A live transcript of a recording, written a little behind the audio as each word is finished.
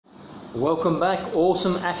Welcome back,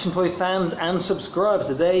 awesome action toy fans and subscribers.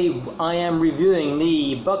 Today I am reviewing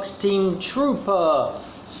the Bucks Team Trooper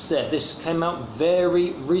set. This came out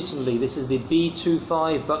very recently. This is the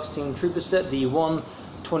B2Five Bucks Team Trooper set, the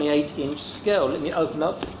 1/28" scale. Let me open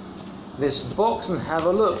up this box and have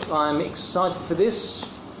a look. I'm excited for this.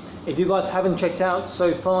 If you guys haven't checked out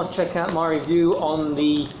so far, check out my review on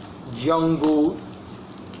the Jungle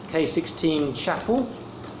K16 Chapel.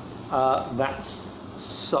 That's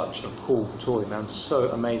such a cool toy, man, so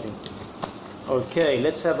amazing. Okay,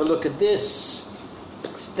 let's have a look at this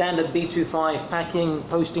standard B2Five packing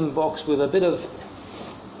posting box with a bit of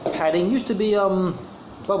padding. Used to be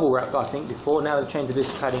bubble wrap, I think, before. Now they've changed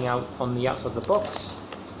this padding out on the outside of the box.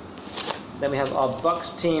 Then we have our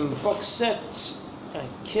Bucks Team box set.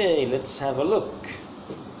 Okay, let's have a look.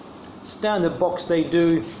 Standard box they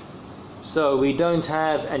do, so we don't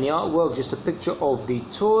have any artwork, just a picture of the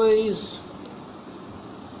toys.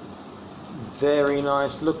 Very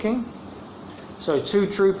nice looking. So 2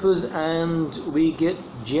 troopers and we get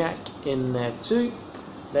Jack in there too.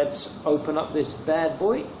 Let's open up this bad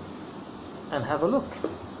boy and have a look.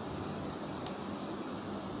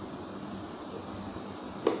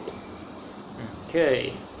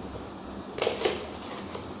 Okay.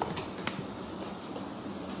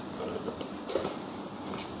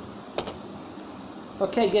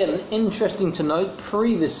 Okay, again, interesting to note,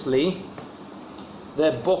 previously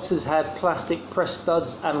their boxes had plastic press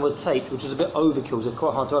studs and were taped, which was a bit overkill, so it's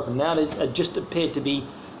quite hard to open. Now they just appeared to be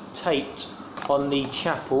taped on the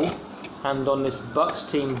Chapel and on this Bucks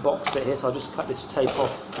Team box set here, so I'll just cut this tape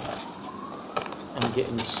off and get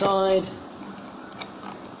inside.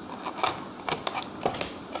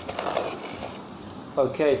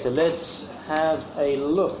 Okay, so let's have a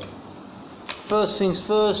look. First things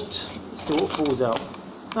first, let's see what falls out.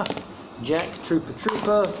 Jack, Trooper,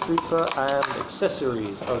 and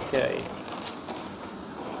accessories. Okay.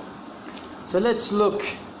 So let's look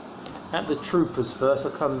at the troopers first.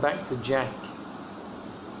 I'll come back to Jack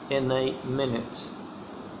in a minute.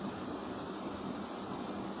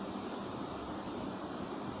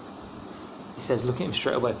 He says, look at him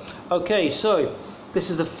straight away. Okay, so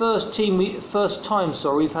this is the first time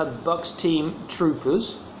we've had Bucks Team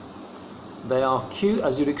Troopers. They are cute,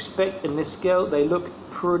 as you'd expect in this scale. They look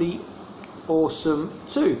pretty awesome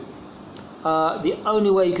too. The only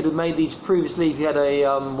way you could have made these previously, if you had a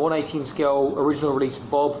 1/18 scale original release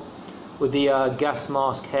Bob with the gas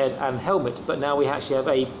mask, head and helmet, but now we actually have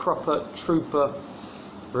a proper trooper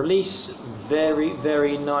release.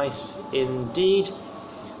 Very nice indeed.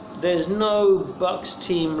 There's no Bucks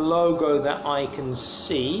Team logo that I can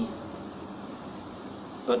see,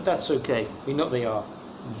 but that's okay. We know what they are.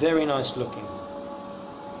 Very nice looking.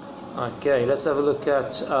 Okay, let's have a look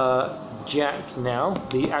at Jack now,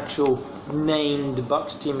 the actual named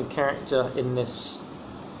Bucks Team character in this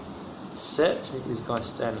set. Make this guy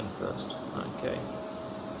standing first. Okay.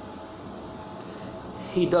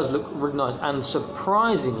 He does look really nice, and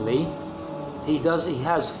surprisingly, he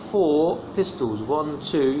has 4 pistols. 1,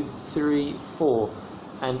 2, 3, 4,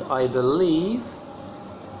 and I believe.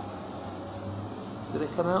 Did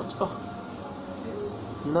they come out? Oh.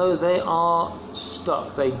 No, they are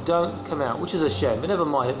stuck. They don't come out, which is a shame, but never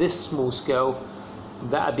mind. At this small scale,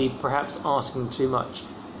 that would be perhaps asking too much.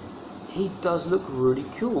 He does look really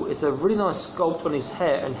cool. It's a really nice sculpt on his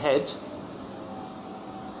hair and head.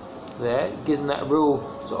 There, it gives him that real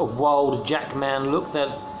sort of wild Jackman look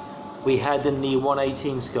that we had in the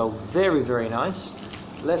 1/18 scale. Very nice.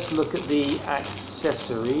 Let's look at the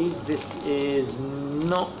accessories. This is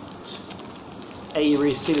not a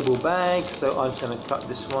resealable bag, so I'm just going to cut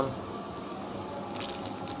this one.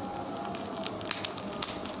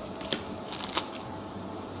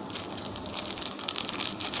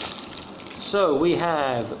 So we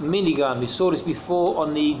have minigun. We saw this before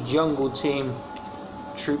on the Jungle Team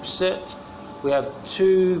troop set. We have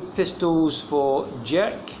 2 pistols for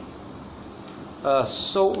Jack,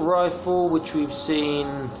 assault rifle, which we've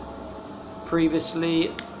seen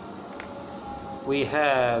previously. We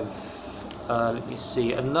have let me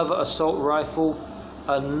see, another assault rifle,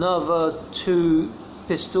 another 2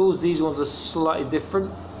 pistols. These ones are slightly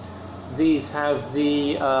different. These have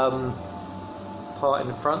the part in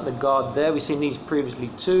the front, the guard there. We've seen these previously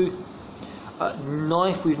too.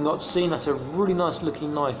 Knife we've not seen. That's a really nice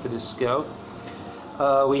looking knife for this scale.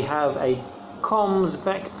 We have a comms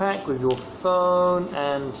backpack with your phone,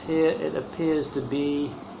 and here it appears to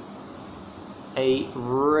be a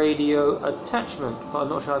radio attachment, but I'm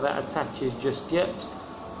not sure how that attaches just yet.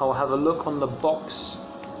 I'll have a look on the box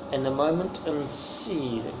in a moment and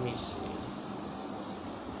see. Let me see.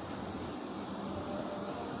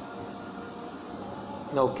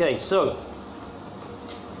 Okay, so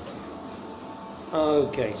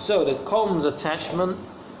the comms attachment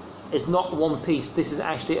is not one piece. This is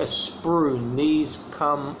actually a sprue. These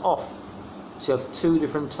come off. So you have two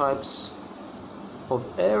different types of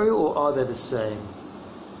aerial, or are they the same?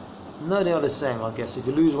 No, they are the same, I guess. If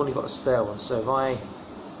you lose one, you've got a spare one. So if I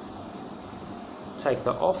take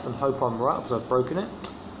that off and hope I'm right because I've broken it,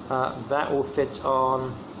 that will fit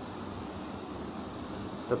on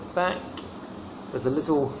the back. There's a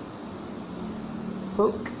little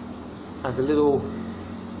hook, has a little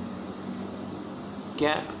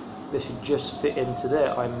gap. This should just fit into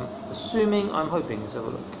there. I'm assuming, I'm hoping. Let's have a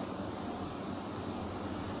look.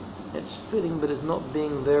 It's fitting, but it's not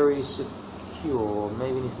being very secure.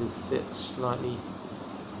 Maybe it needs to fit slightly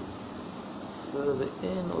further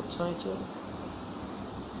in or tighter.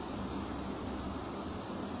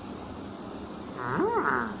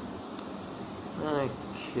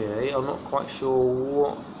 Okay, I'm not quite sure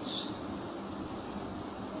what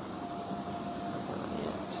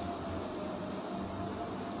yet.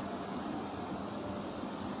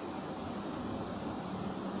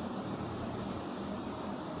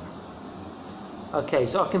 Okay,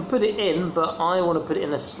 so I can put it in, but I want to put it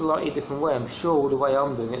in a slightly different way. I'm sure the way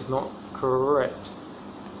I'm doing it's not correct,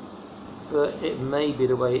 but it may be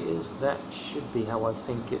the way it is. That should be how I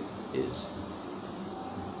think it is.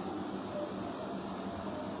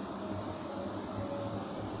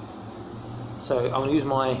 So I'm going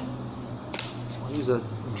to use a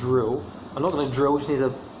drill. I'm not going to drill, just need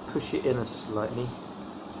to push it in slightly.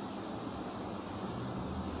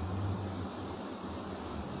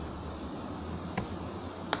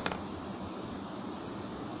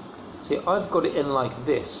 See, I've got it in like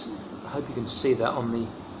this. I hope you can see that on the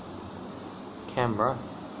camera.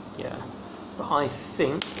 Yeah. But I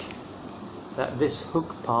think that this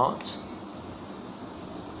hook part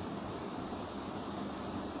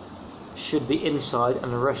should be inside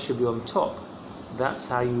and the rest should be on top. That's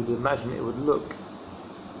how you would imagine it would look,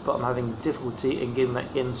 but I'm having difficulty in getting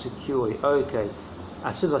that in securely. Okay,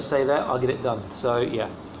 as soon as I say that, I'll get it done. So yeah,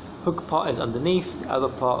 hook part is underneath, the other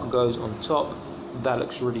part goes on top. That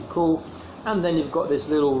looks really cool. And then you've got this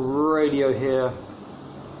little radio here,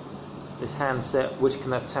 this handset, which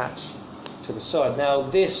can attach to the side. Now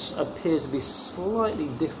this appears to be slightly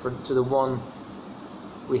different to the one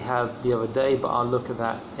we had the other day, but I'll look at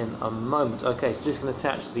that in a moment. Okay, so this can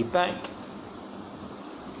attach to the back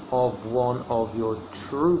of one of your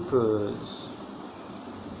troopers.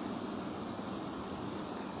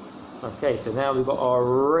 Okay, so now we've got our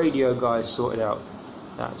radio guys sorted out.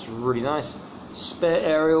 That's really nice. Spare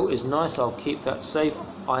aerial is nice, I'll keep that safe.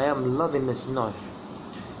 I am loving this knife.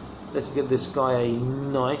 Let's give this guy a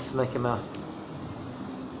knife, make him a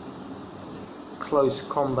close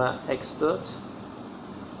combat expert.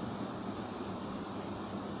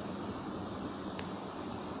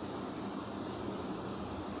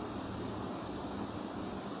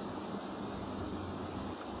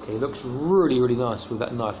 Okay, looks really, really nice with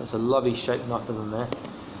that knife. That's a lovely shaped knife on there.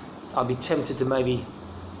 I'd be tempted to maybe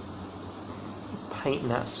paint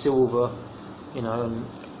that silver, you know,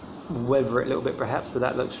 and weather it a little bit perhaps, but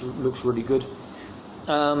that looks really good.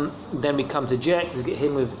 Then we come to Jack to get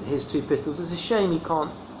him with his two pistols. It's a shame he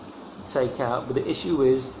can't take out, but the issue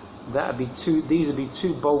is that these would be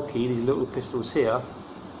too bulky, these little pistols here,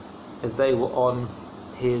 if they were on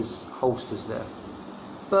his holsters there.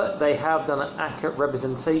 But they have done an accurate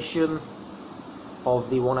representation of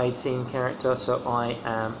the 118 character, so I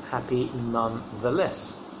am happy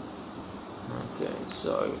nonetheless. Okay,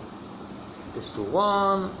 so pistol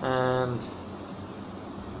 1 and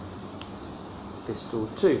pistol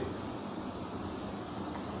 2.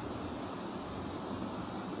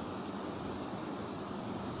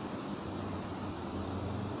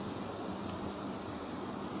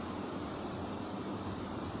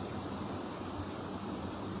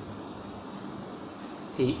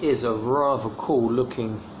 He is a rather cool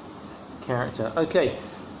looking character. Okay,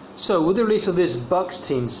 so with the release of this Bucks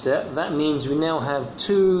Team set, that means we now have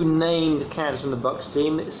two named characters from the Bucks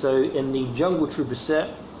Team. So in the Jungle Trooper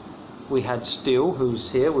set, we had Steel,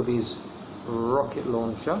 who's here with his rocket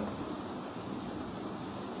launcher.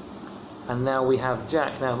 And now we have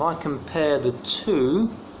Jack. Now if I compare the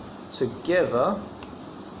two together,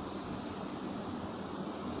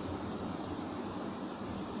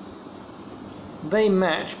 they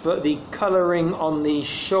match, but the colouring on the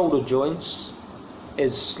shoulder joints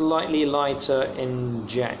is slightly lighter in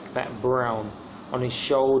Jack. That brown on his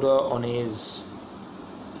shoulder, on his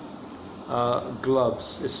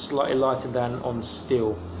gloves is slightly lighter than on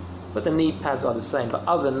Steel, but the knee pads are the same. But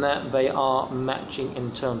other than that, they are matching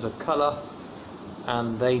in terms of colour,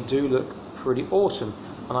 and they do look pretty awesome,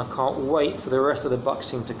 and I can't wait for the rest of the Bucks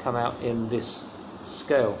team to come out in this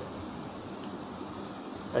scale.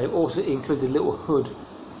 They also include a little hood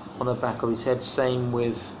on the back of his head, same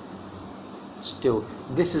with Steel.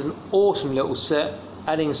 This is an awesome little set,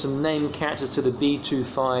 adding some named characters to the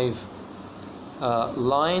B2Five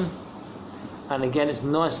line, and again it's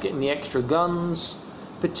nice getting the extra guns,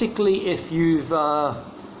 particularly if you've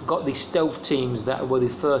got the stealth teams that were the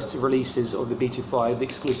first releases of the B2Five, the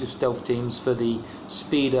exclusive stealth teams for the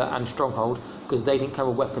Speeder and Stronghold, because they didn't come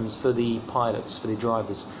with weapons for the pilots, for the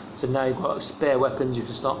drivers. So now you've got spare weapons, you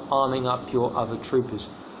can start arming up your other troopers.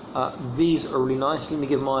 These are really nice. Let me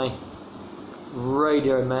give my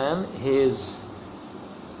radio man his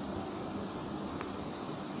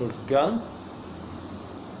gun.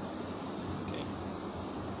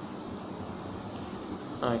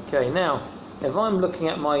 Okay, now if I'm looking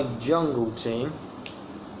at my jungle team,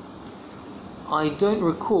 I don't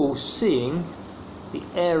recall seeing the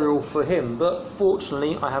aerial for him, but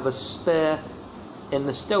fortunately I have a spare in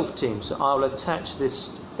the stealth team, so I'll attach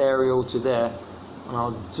this aerial to there, and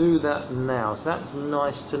I'll do that now. So that's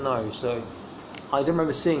nice to know. So I don't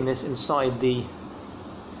remember seeing this inside the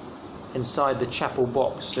chapel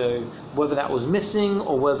box, so whether that was missing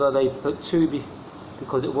or whether they put two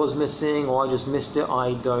because it was missing, or I just missed it,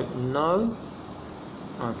 I don't know.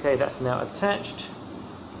 Okay, that's now attached.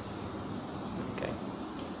 Okay,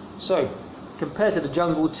 so compared to the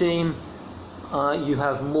jungle team, you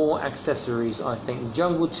have more accessories. I think the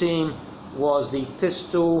jungle team was the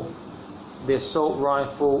pistol, the assault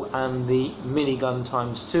rifle, and the minigun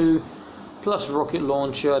 ×2, plus rocket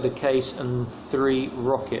launcher, the case, and 3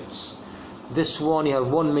 rockets. This one, you have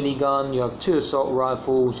 1 minigun, you have 2 assault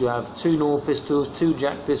rifles, you have 2 normal pistols, 2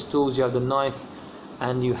 jack pistols, you have the knife,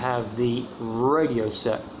 and you have the radio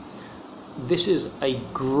set. This is a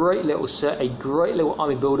great little set, a great little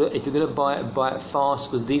army builder. If you're going to buy it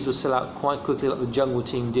fast, because these will sell out quite quickly like the jungle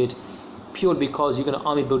team did, purely because you're going to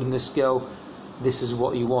army build in this scale. This is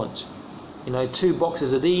what you want. You know, 2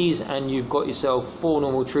 boxes of these and you've got yourself 4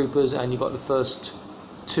 normal troopers, and you've got the first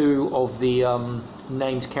 2 of the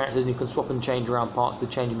named characters, and you can swap and change around parts to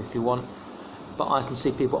change them if you want. But I can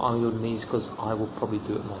see people army building these, because I will probably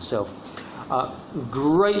do it myself.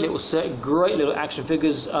 Great little set, great little action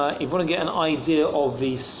figures. If you want to get an idea of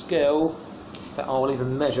the scale, that I'll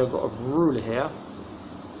even measure, I've got a ruler here.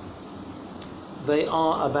 They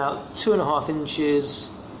are about 2.5 inches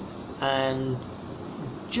and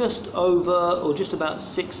just over, or just about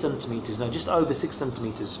 6 centimeters. No, just over 6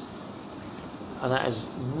 centimeters. And that is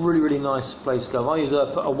really nice place to go. If I use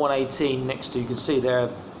put a 118 next to, you can see they're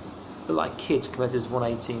like kids compared to this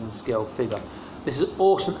 118 scale figure. This is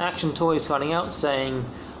Awesome Action Toys signing out, saying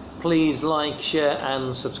please like, share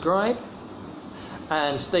and subscribe,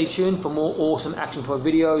 and stay tuned for more awesome action toy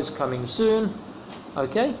videos coming soon.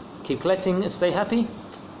 Okay, keep collecting and stay happy.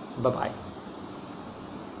 Bye bye.